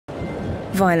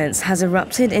Violence has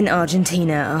erupted in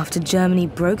Argentina after Germany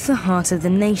broke the heart of the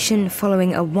nation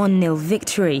following a 1-0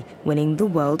 victory, winning the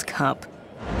World Cup.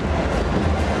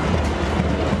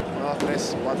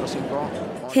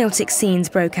 Chaotic scenes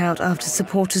broke out after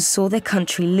supporters saw their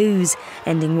country lose,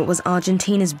 ending what was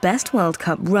Argentina's best World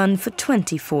Cup run for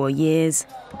 24 years.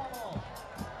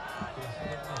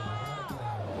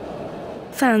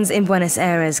 Fans in Buenos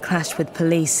Aires clashed with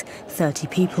police. 30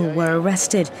 people were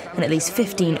arrested and at least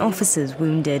 15 officers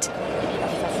wounded.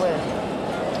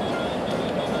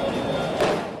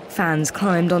 Fans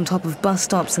climbed on top of bus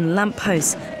stops and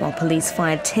lampposts while police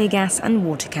fired tear gas and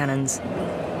water cannons.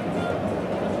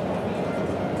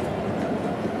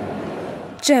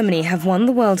 Germany have won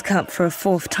the World Cup for a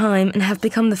 4th time and have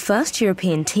become the first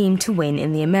European team to win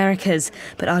in the Americas.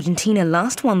 But Argentina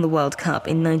last won the World Cup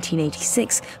in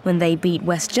 1986 when they beat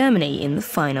West Germany in the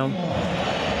final.